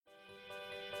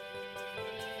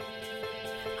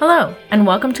Hello, and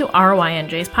welcome to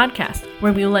ROI-NJ's podcast,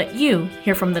 where we will let you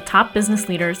hear from the top business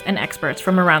leaders and experts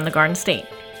from around the Garden State.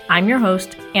 I'm your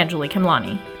host, Anjali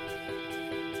Kamlani.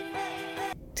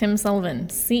 Tim Sullivan,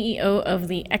 CEO of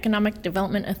the Economic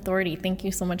Development Authority. Thank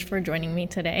you so much for joining me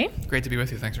today. Great to be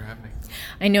with you. Thanks for having me.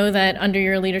 I know that under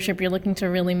your leadership, you're looking to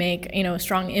really make a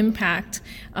strong impact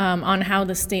on how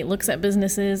the state looks at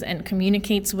businesses and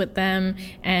communicates with them,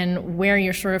 and where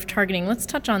you're sort of targeting. Let's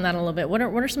touch on that a little bit. What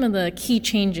are some of the key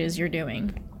changes you're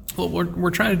doing? Well,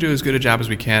 we're trying to do as good a job as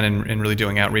we can in really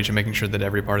doing outreach and making sure that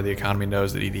every part of the economy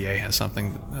knows that EDA has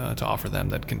something to offer them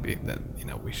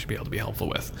that we should be able to be helpful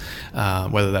with.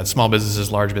 Whether that's small businesses,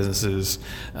 large businesses,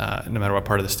 no matter what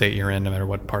part of the state you're in, no matter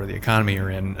what part of the economy you're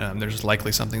in, there's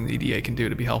likely something the EDA can do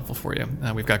to be helpful for you.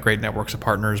 We've got great networks of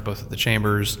partners, both at the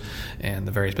chambers and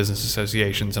the various business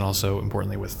associations, and also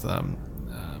importantly with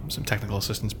some technical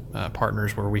assistance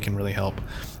partners where we can really help,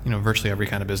 virtually every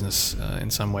kind of business in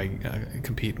some way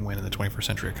compete and win in the 21st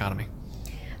century economy.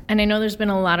 And I know there's been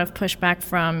a lot of pushback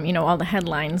from, all the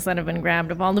headlines that have been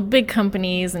grabbed of all the big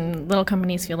companies, and little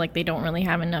companies feel like they don't really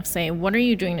have enough say. What are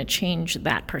you doing to change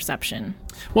that perception?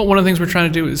 Well, one of the things we're trying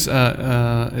to do is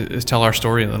tell our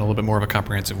story in a little bit more of a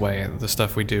comprehensive way. The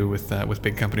stuff we do with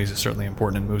big companies is certainly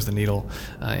important and moves the needle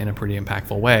in a pretty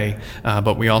impactful way.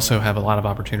 But we also have a lot of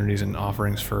opportunities and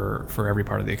offerings for every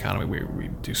part of the economy. We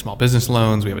do small business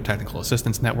loans. We have a technical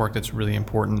assistance network that's really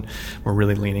important. We're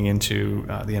really leaning into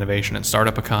the innovation and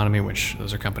startup economy, which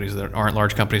those are companies that aren't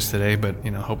large companies today, but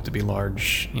hope to be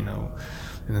large,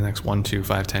 in the next 1, 2,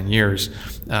 5, 10 years.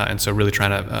 And so really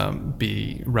trying to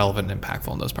be relevant and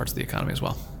impactful in those parts of the economy as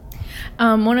well.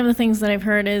 One of the things that I've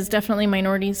heard is definitely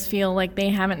minorities feel like they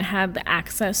haven't had the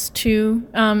access to,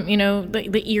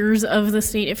 the ears of the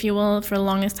state, if you will, for the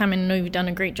longest time. And I know you've done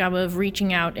a great job of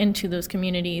reaching out into those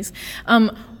communities.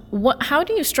 How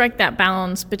do you strike that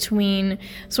balance between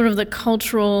sort of the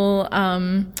cultural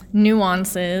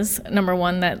nuances, number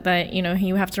one, that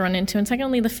you have to run into, and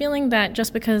secondly, the feeling that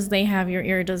just because they have your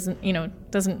ear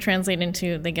doesn't translate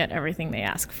into they get everything they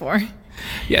ask for?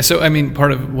 Yeah, so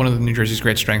part of one of New Jersey's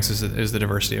great strengths is the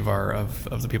diversity of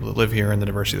the people that live here and the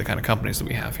diversity of the kind of companies that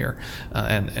we have here,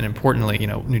 and importantly,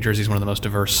 New Jersey is one of the most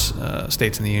diverse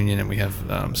states in the union, and we have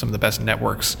some of the best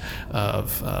networks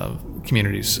of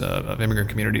communities, of immigrant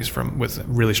communities with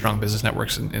really strong business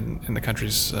networks in the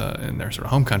countries, in their sort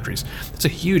of home countries. It's a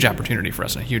huge opportunity for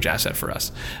us and a huge asset for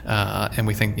us, and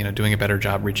we think doing a better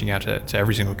job reaching out to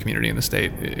every single community in the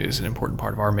state is an important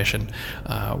part of our mission.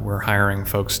 We're hiring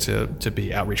folks to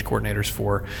be outreach coordinators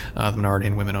for the minority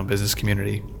and women-owned business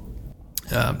community,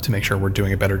 to make sure we're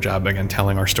doing a better job, again,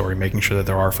 telling our story, making sure that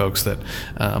there are folks that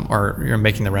are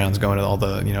making the rounds, going to all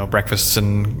the breakfasts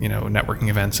and networking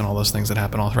events and all those things that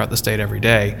happen all throughout the state every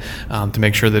day, to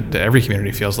make sure that every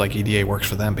community feels like EDA works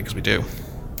for them, because we do.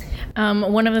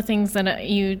 One of the things that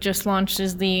you just launched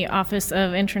is the Office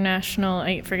of International,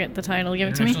 I forget the title, give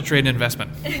it to me. International Trade and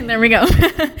Investment. There we go.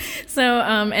 So,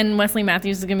 and Wesley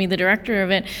Matthews is going to be the director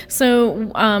of it. So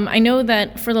I know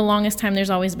that for the longest time there's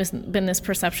always been this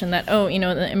perception that,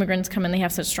 the immigrants come and they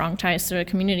have such strong ties to their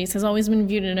communities, has always been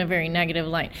viewed in a very negative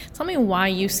light. Tell me why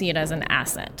you see it as an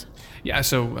asset. Yeah,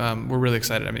 so we're really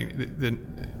excited.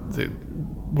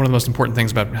 One of the most important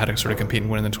things about how to sort of compete and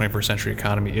win in the 21st century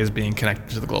economy is being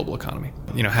connected to the global economy.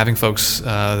 Having folks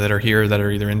that are here that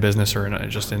are either in business or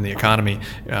just in the economy,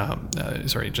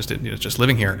 just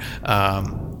living here,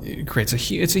 it creates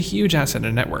it's a huge asset in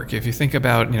a network. If you think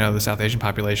about the South Asian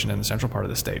population in the central part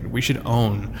of the state, we should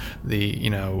own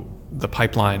the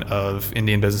pipeline of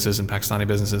Indian businesses and Pakistani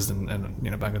businesses and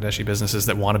Bangladeshi businesses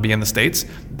that want to be in the States.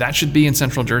 That should be in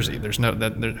Central Jersey. There's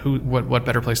what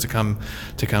better place to come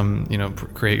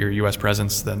create your U.S.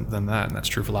 presence than that, and that's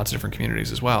true for lots of different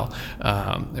communities as well,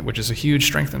 which is a huge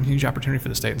strength and huge opportunity for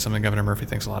the state, and something Governor Murphy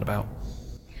thinks a lot about.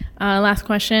 Last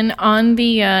question. On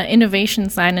the innovation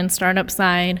side and startup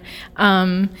side,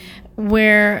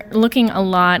 we're looking a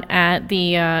lot at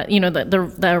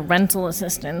the rental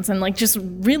assistance and just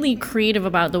really creative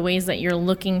about the ways that you're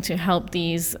looking to help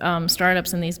these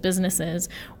startups and these businesses.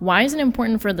 Why is it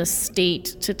important for the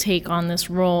state to take on this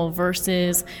role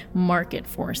versus market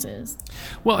forces?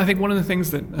 Well, I think one of the things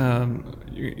that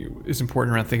is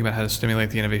important around thinking about how to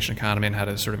stimulate the innovation economy and how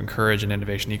to sort of encourage an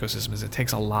innovation ecosystem is it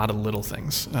takes a lot of little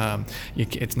things.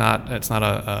 It's not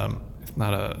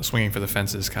a swinging for the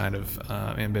fences kind of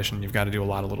ambition. You've got to do a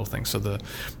lot of little things. So the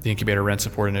Incubator Rent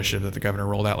Support Initiative that the governor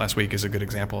rolled out last week is a good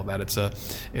example of that.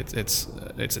 It's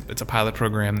a pilot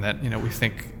program that we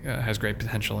think has great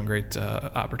potential and great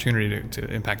opportunity to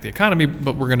impact the economy.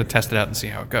 But we're going to test it out and see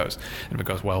how it goes. And if it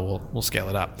goes well, we'll scale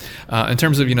it up. In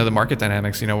terms of the market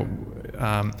dynamics,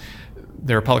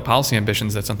 there are public policy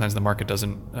ambitions that sometimes the market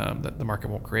doesn't, that the market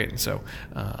won't create. And so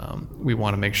we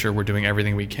want to make sure we're doing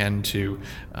everything we can to,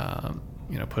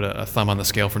 put a thumb on the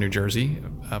scale for New Jersey,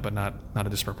 but not a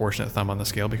disproportionate thumb on the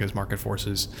scale, because market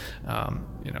forces,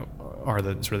 are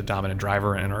the sort of the dominant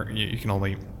driver, and you can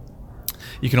only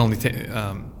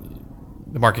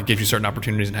the market gives you certain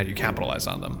opportunities, and how do you capitalize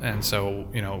on them. And so,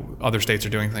 other states are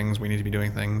doing things, we need to be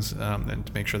doing things, and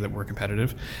to make sure that we're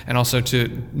competitive, and also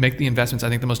to make the investments. I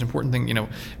think the most important thing,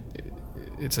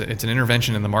 it's an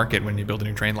intervention in the market when you build a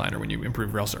new train line or when you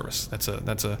improve rail service. That's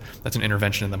an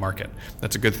intervention in the market.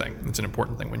 That's a good thing. It's an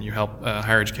important thing. When you help a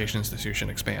higher education institution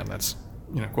expand, that's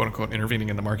quote unquote intervening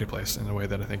in the marketplace in a way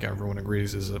that I think everyone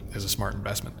agrees is a smart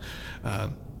investment.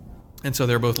 And so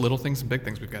there are both little things and big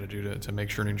things we've got to do to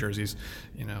make sure New Jersey's,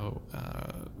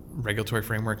 regulatory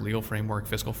framework, legal framework,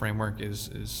 fiscal framework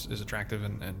is attractive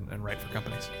and right for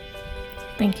companies.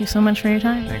 Thank you so much for your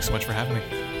time. Thanks so much for having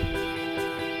me.